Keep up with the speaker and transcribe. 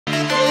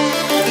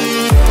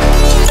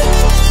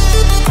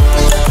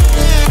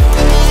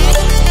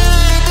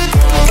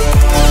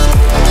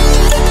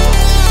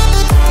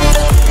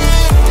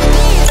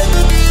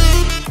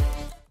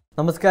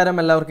നമസ്കാരം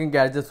എല്ലാവർക്കും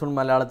gadgets from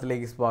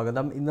മലയാളത്തിലേക്ക്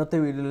സ്വാഗതം. ഇന്നത്തെ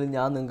വീഡിയോയിൽ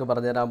ഞാൻ നിങ്ങൾക്ക്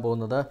പറഞ്ഞുതരാൻ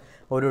പോകുന്നത്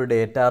ഒരു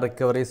ഡേറ്റ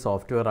റിക്കവറി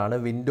സോഫ്റ്റ്വെയർ ആണ്.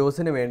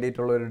 വിൻഡോസിന്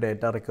വേണ്ടിയിട്ടുള്ള ഒരു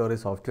ഡേറ്റ റിക്കവറി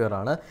സോഫ്റ്റ്വെയർ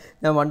ആണ്.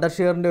 ഞാൻ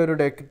വണ്ടർഷെയറിൻ്റെ ഒരു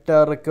ഡേറ്റ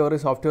റിക്കവറി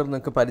സോഫ്റ്റ്വെയർ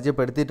നിങ്ങൾക്ക്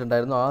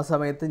പരിചയപ്പെടുത്തിയിട്ടുണ്ടായിരുന്നു. ആ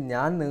സമയത്ത്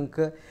ഞാൻ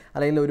നിങ്ങൾക്ക്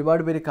അല്ലെങ്കിൽ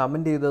ഒരുപാട് പേര്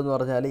കമൻറ്റ് ചെയ്തതെന്ന്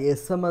പറഞ്ഞാൽ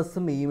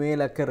SMS-ഉം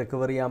ഇമെയിലൊക്കെ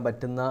റിക്കവർ ചെയ്യാൻ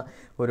പറ്റുന്ന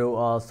ഒരു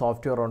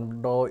സോഫ്റ്റ്വെയർ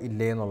ഉണ്ടോ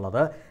ഇല്ലേ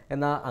എന്നുള്ളത്.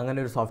 എന്നാൽ അങ്ങനെ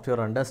ഒരു സോഫ്റ്റ്വെയർ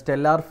ഉണ്ട്.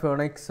 Stellar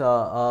phonics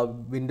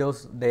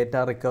Windows data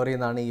recovery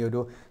എന്നാണ് ഈ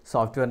ഒരു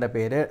സോഫ്റ്റ്വെയറിൻ്റെ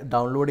പേര്.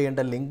 ഡൗൺലോഡ്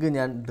ചെയ്യേണ്ട ലിങ്ക്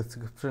ഞാൻ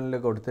ഡിസ്ക്രിപ്ഷനിൽ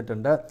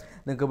കൊടുത്തിട്ടുണ്ട്.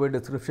 നിങ്ങൾക്ക് പോയി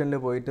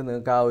ഡിസ്ക്രിപ്ഷനിൽ പോയിട്ട്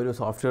നിങ്ങൾക്ക് ആ ഒരു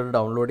സോഫ്റ്റ്വെയർ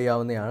ഡൗൺലോഡ്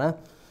ചെയ്യാവുന്നതാണ്.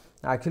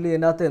 ആക്ച്വലി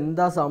ഇതിനകത്ത്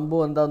എന്താ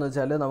സംഭവം എന്താണെന്ന്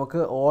വെച്ചാൽ നമുക്ക്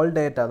ഓൾ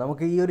ഡേറ്റ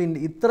നമുക്ക് ഈ ഒരു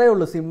ഇത്രയേ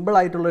ഉള്ളൂ.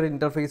 സിമ്പിളായിട്ടുള്ളൊരു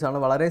ഇൻ്റർഫേസാണ്,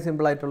 വളരെ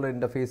സിമ്പിളായിട്ടുള്ളൊരു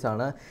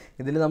ഇൻ്റർഫേസാണ്.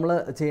 ഇതിൽ നമ്മൾ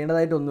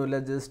ചെയ്യേണ്ടതായിട്ടൊന്നുമില്ല.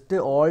 ജസ്റ്റ്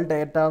ഓൾ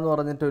ഡേറ്റ എന്ന്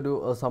പറഞ്ഞിട്ടൊരു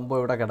സംഭവം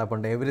ഇവിടെ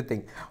കിടപ്പുണ്ട്.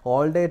 എവറിത്തിങ്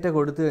ഓൾ ഡേറ്റ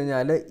കൊടുത്തു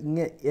കഴിഞ്ഞാൽ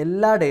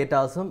എല്ലാ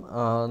ഡേറ്റാസും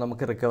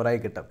നമുക്ക്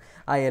റിക്കവറായി കിട്ടും.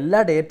 ആ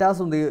എല്ലാ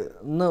ഡേറ്റാസും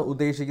ഇന്ന്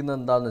ഉദ്ദേശിക്കുന്നത്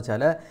എന്താണെന്ന്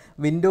വെച്ചാൽ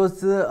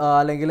വിൻഡോസ്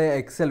അല്ലെങ്കിൽ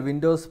Excel,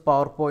 Windows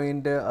power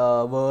point,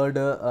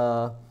 word,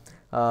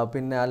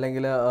 പിന്നെ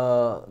അല്ലെങ്കിൽ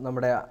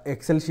നമ്മുടെ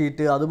എക്സൽ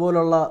ഷീറ്റ്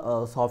അതുപോലുള്ള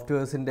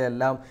സോഫ്റ്റ്വെയർസിൻ്റെ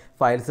എല്ലാം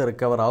ഫയൽസ്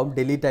റിക്കവർ ആവും.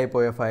 ഡിലീറ്റ് ആയി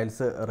പോയ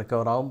ഫയൽസ്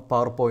റിക്കവർ ആവും.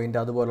 Power point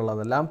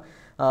അതുപോലുള്ളതെല്ലാം.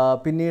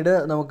 പിന്നീട്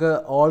നമുക്ക്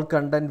ഓൾ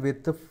കണ്ടൻറ്റ്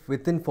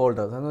വിത്തിൻ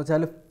ഫോൾഡേഴ്സ് എന്ന്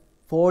വെച്ചാൽ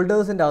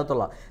ഫോൾഡേഴ്സിൻ്റെ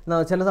അകത്തുള്ള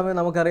ചില സമയം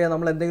നമുക്കറിയാം,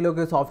 നമ്മൾ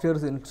എന്തെങ്കിലുമൊക്കെ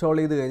സോഫ്റ്റ്വെയർസ് ഇൻസ്റ്റാൾ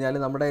ചെയ്ത്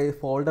കഴിഞ്ഞാൽ നമ്മുടെ ഈ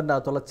ഫോൾഡറിൻ്റെ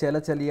അകത്തുള്ള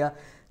ചെറിയ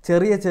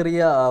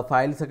ചെറിയ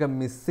ഫയൽസൊക്കെ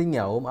മിസ്സിങ്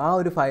ആവും. ആ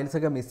ഒരു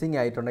ഫയൽസൊക്കെ മിസ്സിങ്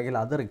ആയിട്ടുണ്ടെങ്കിൽ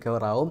അത്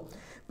റിക്കവർ ആവും.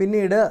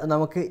 പിന്നീട്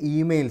നമുക്ക്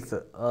ഇമെയിൽസ്,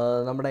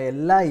 നമ്മുടെ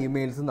എല്ലാ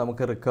ഇമെയിൽസും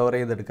നമുക്ക് റിക്കവർ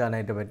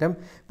ചെയ്തെടുക്കാനായിട്ട് പറ്റും.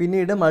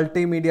 പിന്നീട്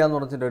മൾട്ടിമീഡിയ എന്ന്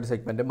പറഞ്ഞിട്ട് ഒരു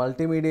സെഗ്മെൻറ്റ്.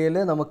 മൾട്ടിമീഡിയയിൽ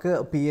നമുക്ക്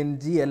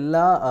PNG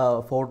എല്ലാ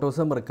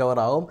ഫോട്ടോസും റിക്കവർ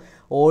ആവും.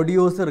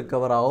 ഓഡിയോസ്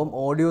റിക്കവർ ആവും.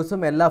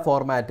 ഓഡിയോസും എല്ലാ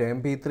ഫോർമാറ്റും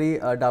MP3,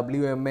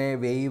 WMA,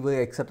 വേവ്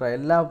എക്സെട്ര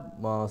എല്ലാം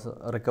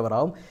റിക്കവർ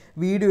ആവും.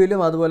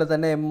 വീഡിയോയിലും അതുപോലെ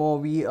തന്നെ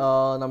MOV,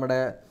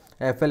 നമ്മുടെ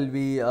FLV,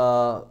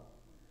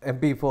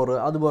 MP4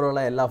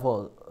 അതുപോലുള്ള എല്ലാ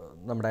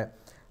നമ്മുടെ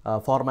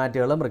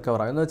ഫോർമാറ്റുകളും റിക്കവർ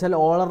ആകും. എന്ന് വെച്ചാൽ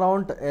ഓൾ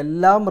അറൗണ്ട്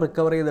എല്ലാം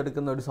റിക്കവർ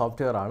ചെയ്തെടുക്കുന്ന ഒരു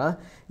സോഫ്റ്റ്വെയർ ആണ്.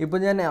 ഇപ്പോൾ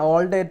ഞാൻ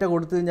ഓൾ ഡേറ്റ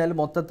കൊടുത്തു കഴിഞ്ഞാൽ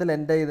മൊത്തത്തിൽ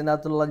എൻ്റെ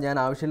ഇതിനകത്തുള്ള ഞാൻ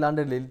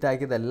ആവശ്യമില്ലാണ്ട് ഡിലീറ്റ്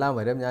ആക്കിയതെല്ലാം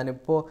വരും.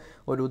 ഞാനിപ്പോൾ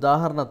ഒരു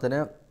ഉദാഹരണത്തിന്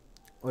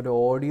ഒരു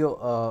ഓഡിയോ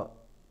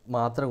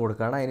മാത്രം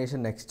കൊടുക്കുകയാണ്.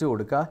 അതിനുശേഷം നെക്സ്റ്റ്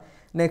കൊടുക്കുക.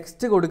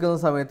 നെക്സ്റ്റ് കൊടുക്കുന്ന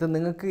സമയത്ത്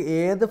നിങ്ങൾക്ക്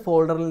ഏത്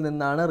ഫോൾഡറിൽ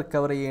നിന്നാണ്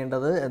റിക്കവർ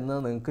ചെയ്യേണ്ടത് എന്ന്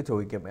നിങ്ങൾക്ക്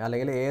ചോദിക്കും,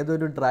 അല്ലെങ്കിൽ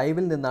ഏതൊരു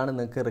ഡ്രൈവിൽ നിന്നാണ്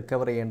നിങ്ങൾക്ക്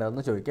റിക്കവർ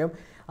ചെയ്യേണ്ടതെന്ന് ചോദിക്കും.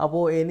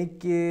 അപ്പോൾ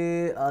എനിക്ക്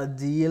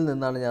Gയിൽ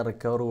നിന്നാണ് ഞാൻ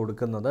റിക്കവർ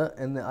കൊടുക്കുന്നത്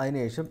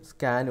അതിനുശേഷം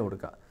സ്കാൻ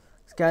കൊടുക്കുക.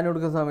 സ്കാൻ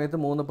കൊടുക്കുന്ന സമയത്ത്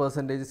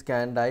 3%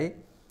 സ്കാൻഡായി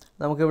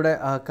നമുക്കിവിടെ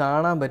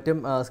കാണാൻ പറ്റും.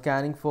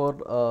 Scanning four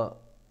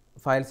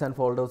files and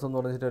folders എന്ന്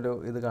പറഞ്ഞിട്ടൊരു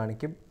ഇത്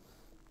കാണിക്കും.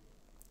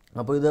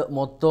 അപ്പോൾ ഇത്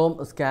മൊത്തവും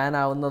സ്കാൻ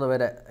ആവുന്നത്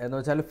വരെ എന്ന്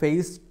വെച്ചാൽ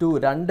ഫേസ് 2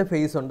 2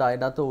 ഫേസ് ഉണ്ട്.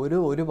 അതിൻ്റെ അകത്ത്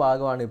ഒരു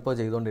ഭാഗമാണ് ഇപ്പോൾ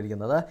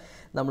ചെയ്തുകൊണ്ടിരിക്കുന്നത്.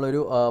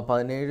 നമ്മളൊരു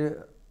 17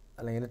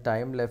 അല്ലെങ്കിൽ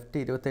ടൈം ലെഫ്റ്റ്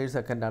 27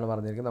 സെക്കൻഡാണ്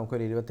പറഞ്ഞിരിക്കുന്നത്.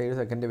 നമുക്കൊരു 27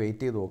 സെക്കൻഡ്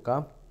വെയിറ്റ് ചെയ്ത്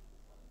നോക്കാം.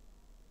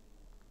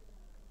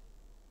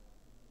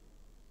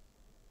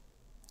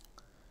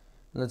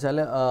 എന്ന് വെച്ചാൽ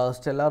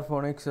സ്റ്റെല്ലാർ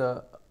ഫോണിക്സ്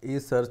ഈ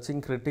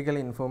searching critical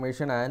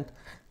information and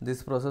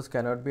this process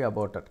cannot be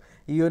aborted.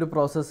 ഈ ഒരു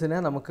പ്രോസസ്സിനെ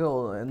നമുക്ക്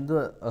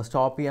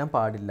സ്റ്റോപ്പ് ചെയ്യാൻ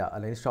പാടില്ല,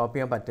 അല്ലെങ്കിൽ സ്റ്റോപ്പ്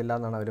ചെയ്യാൻ പറ്റില്ല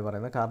എന്നാണ് അവർ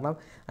പറയുന്നത്. കാരണം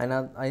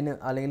അതിന്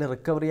അല്ലെങ്കിൽ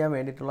റിക്കവർ ചെയ്യാൻ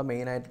വേണ്ടിയിട്ടുള്ള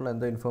മെയിനായിട്ടുള്ള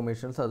എന്തോ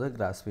ഇൻഫർമേഷൻസ് അത്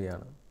ഗ്രാസ്പ്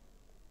ചെയ്യാണ്.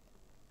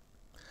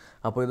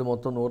 അപ്പോൾ ഇത്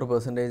മൊത്തം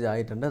 100%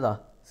 ആയിട്ടുണ്ട്.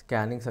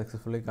 Scanning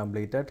successfully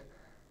completed.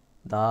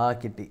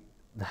 കിട്ടി.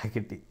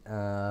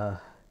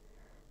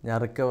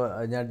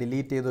 ഞാൻ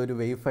ഡിലീറ്റ് ചെയ്ത ഒരു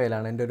വേവ്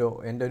ഫയലാണ്.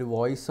 എൻ്റെ ഒരു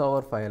വോയിസ്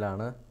ഓവർ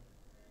ഫയലാണ്.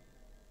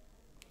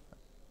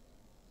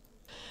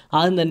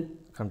 ആദ്യം തന്നെ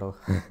കണ്ടോ,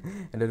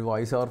 എൻ്റെ ഒരു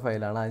വോയിസ് ഓവർ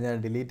ഫയലാണ്. അത് ഞാൻ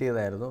ഡിലീറ്റ്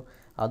ചെയ്തായിരുന്നു.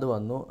 അത്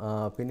വന്നു.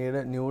 പിന്നീട്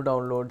ന്യൂ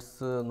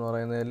ഡൗൺലോഡ്സ് എന്ന്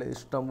പറയുന്നതിൽ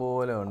ഇഷ്ടം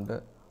പോലെ ഉണ്ട്.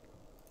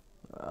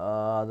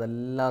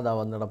 അതെല്ലാം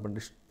വന്നിടപ്പുണ്ട്.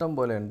 ഇഷ്ടം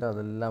പോലെ ഉണ്ട്.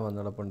 അതെല്ലാം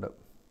വന്നിടപ്പുണ്ട്.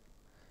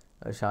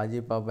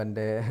 ഷാജി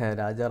പാപ്പൻ്റെ,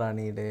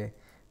 രാജാറാണിയുടെ,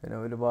 പിന്നെ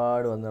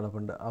ഒരുപാട്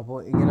വന്നിടപ്പുണ്ട്. അപ്പോൾ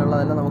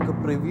ഇങ്ങനെയുള്ളതെല്ലാം നമുക്ക്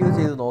പ്രിവ്യൂ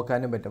ചെയ്ത്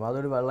നോക്കാനും പറ്റും.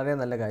 അതൊരു വളരെ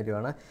നല്ല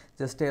കാര്യമാണ്.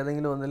 ജസ്റ്റ്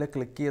ഏതെങ്കിലും ഒന്നിൽ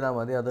ക്ലിക്ക് ചെയ്താൽ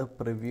മതി, അത്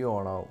പ്രിവ്യൂ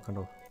ഓണാവും.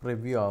 കണ്ടോ,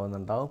 പ്രിവ്യൂ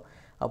ആവുന്നുണ്ടാവും.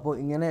 അപ്പോൾ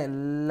ഇങ്ങനെ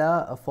എല്ലാ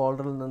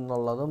ഫോൾഡറിൽ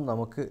നിന്നുള്ളതും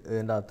നമുക്ക്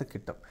ഇതിൻ്റെ അകത്ത്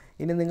കിട്ടും.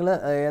 ഇനി നിങ്ങൾ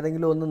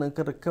ഏതെങ്കിലും ഒന്ന്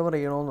നിങ്ങൾക്ക് റിക്കവർ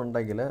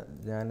ചെയ്യണമെന്നുണ്ടെങ്കിൽ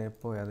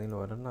ഞാനിപ്പോൾ ഏതെങ്കിലും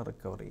ഒരെണ്ണം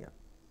റിക്കവർ ചെയ്യാം.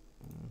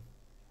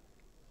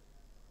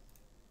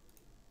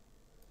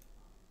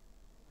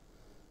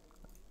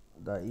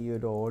 ഈ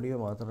ഒരു ഓഡിയോ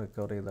മാത്രം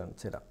റിക്കവർ ചെയ്ത്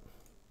കാണിച്ചു തരാം.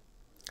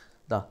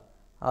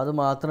 അത്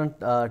മാത്രം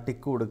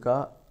ടിക്ക് കൊടുക്കുക.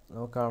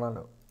 നമുക്ക്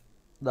കാണാമല്ലോ.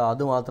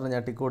 അത് മാത്രം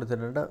ഞാൻ ടിക്ക്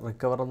കൊടുത്തിട്ടുണ്ട്.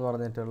 റിക്കവർ എന്ന്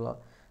പറഞ്ഞിട്ടുള്ള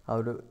ആ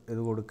ഒരു ഇത്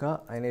കൊടുക്കുക.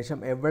 അതിനുശേഷം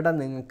എവിടെ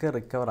നിങ്ങൾക്ക്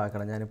റിക്കവർ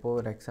ആക്കണം. ഞാനിപ്പോൾ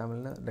ഒരു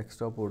എക്സാമ്പിളിന്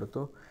ഡെസ്ക്ടോപ്പ്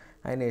കൊടുത്തു.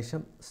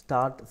 അതിനുശേഷം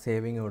സ്റ്റാർട്ട്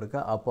സേവിങ്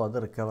കൊടുക്കുക. അപ്പോൾ അത്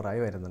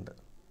റിക്കവറായി വരുന്നുണ്ട്.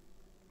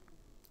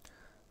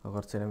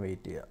 കുറച്ച് നേരം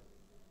വെയിറ്റ് ചെയ്യുക.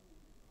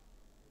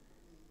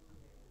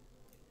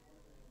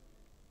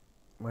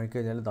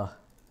 കഴിഞ്ഞാൽ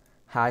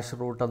ഹാഷ്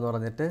റൂട്ട് എന്ന്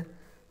പറഞ്ഞിട്ട്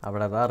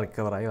അവിടെ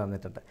റിക്കവറായി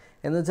വന്നിട്ടുണ്ട്.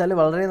 എന്ന് വെച്ചാൽ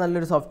വളരെ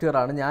നല്ലൊരു സോഫ്റ്റ്വെയർ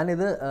ആണ്.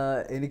 ഞാനിത്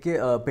എനിക്ക്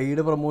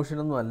പെയ്ഡ്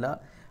പ്രൊമോഷനൊന്നുമല്ല,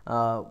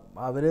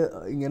 അവർ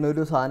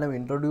ഇങ്ങനൊരു സാധനം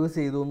ഇൻട്രൊഡ്യൂസ്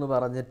ചെയ്തു എന്ന്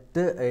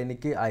പറഞ്ഞിട്ട്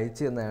എനിക്ക്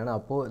അയച്ചു തന്നെയാണ്.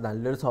 അപ്പോൾ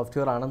നല്ലൊരു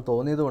സോഫ്റ്റ്വെയർ ആണെന്ന്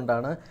തോന്നിയത്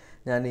കൊണ്ടാണ്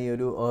ഞാൻ ഈ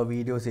ഒരു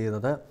വീഡിയോ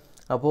ചെയ്തത്.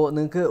 അപ്പോൾ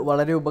നിങ്ങൾക്ക്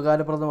വളരെ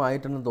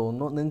ഉപകാരപ്രദമായിട്ടുണ്ടെന്ന്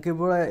തോന്നുന്നു. നിങ്ങൾക്ക്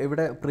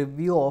ഇവിടെ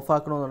പ്രിവ്യൂ ഓഫ്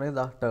ആക്കണമെന്നുണ്ടെങ്കിൽ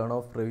ഇതാ ടേൺ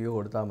ഓഫ് പ്രിവ്യൂ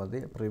കൊടുത്താൽ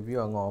മതി. പ്രിവ്യൂ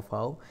അങ്ങ്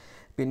ഓഫാവും.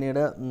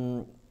 പിന്നീട്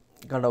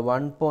കണ്ടോ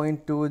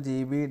 1.2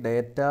 GB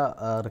ഡേറ്റ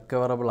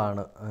റിക്കവറബിൾ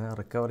ആണ്.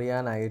 റിക്കവർ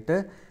ചെയ്യാനായിട്ട്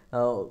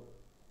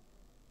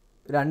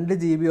 2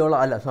 GB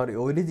അല്ല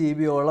 1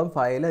 GB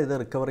ഫയൽ ഇത്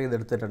റിക്കവർ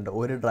ചെയ്തെടുത്തിട്ടുണ്ട്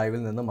ഒരു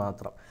ഡ്രൈവിൽ നിന്ന്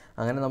മാത്രം.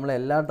 അങ്ങനെ നമ്മൾ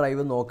എല്ലാ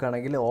ഡ്രൈവും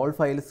നോക്കുകയാണെങ്കിൽ ഓൾ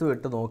ഫയൽസും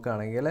ഇട്ട്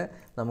നോക്കുകയാണെങ്കിൽ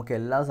നമുക്ക്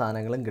എല്ലാ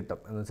സാധനങ്ങളും കിട്ടും.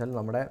 എന്ന് വെച്ചാൽ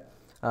നമ്മുടെ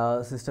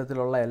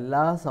സിസ്റ്റത്തിലുള്ള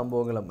എല്ലാ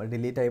സംഭവങ്ങളും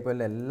ഡിലീറ്റ്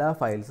ആയിപ്പോയുള്ള എല്ലാ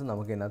ഫയൽസും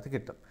നമുക്ക് ഇതിനകത്ത്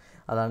കിട്ടും.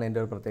 അതാണ് എൻ്റെ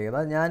ഒരു പ്രത്യേകത.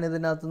 ഞാൻ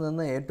ഇതിനകത്ത്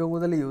നിന്ന് ഏറ്റവും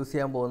കൂടുതൽ യൂസ്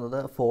ചെയ്യാൻ പോകുന്നത്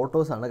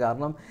ഫോട്ടോസാണ്.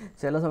 കാരണം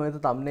ചില സമയത്ത്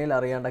തംബ്നെയിൽ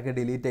അറിയാണ്ടൊക്കെ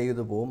ഡിലീറ്റ്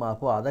ചെയ്ത് പോകും.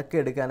 അപ്പോൾ അതൊക്കെ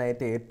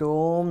എടുക്കാനായിട്ട്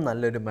ഏറ്റവും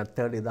നല്ലൊരു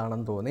മെത്തേഡ്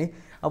ഇതാണെന്ന് തോന്നി.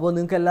 അപ്പോൾ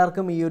നിങ്ങൾക്ക്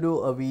എല്ലാവർക്കും ഈ ഒരു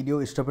വീഡിയോ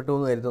ഇഷ്ടപ്പെട്ടു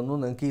എന്ന് കരുതുന്നു.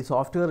 നിങ്ങൾക്ക് ഈ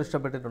സോഫ്റ്റ്വെയർ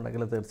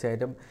ഇഷ്ടപ്പെട്ടിട്ടുണ്ടെങ്കിൽ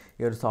തീർച്ചയായിട്ടും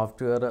ഈ ഒരു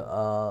സോഫ്റ്റ്വെയർ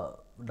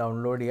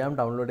ഡൗൺലോഡ് ചെയ്യാം.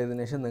 ഡൗൺലോഡ്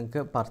ചെയ്തതിന് ശേഷം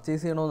നിങ്ങൾക്ക്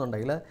പർച്ചേസ്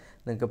ചെയ്യണമെന്നുണ്ടെങ്കിൽ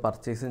നിങ്ങൾക്ക്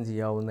പർച്ചേസും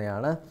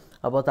ചെയ്യാവുന്നതാണ്.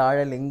 അപ്പോൾ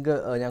താഴെ ലിങ്ക്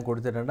ഞാൻ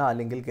കൊടുത്തിട്ടുണ്ട്. ആ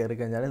ലിങ്കിൽ കയറി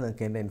കഴിഞ്ഞാൽ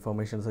നിങ്ങൾക്ക് എൻ്റെ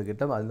ഇൻഫർമേഷൻസ്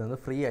കിട്ടും. അതിൽ നിന്ന്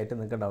ഫ്രീ ആയിട്ട്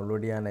നിങ്ങൾക്ക്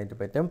ഡൗൺലോഡ് ചെയ്യാനായിട്ട്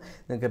പറ്റും.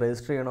 നിങ്ങൾക്ക്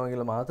രജിസ്റ്റർ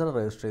ചെയ്യണമെങ്കിൽ മാത്രം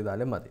രജിസ്റ്റർ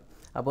ചെയ്താലും മതി.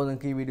 അപ്പോൾ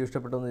നിങ്ങൾക്ക് ഈ വീഡിയോ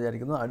ഇഷ്ടപ്പെട്ടു എന്ന്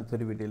വിചാരിക്കുന്നു.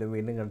 അടുത്തൊരു വീഡിയോയിൽ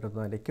വീണ്ടും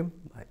കണ്ടെത്തുന്നതായിരിക്കും.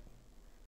 ബൈ.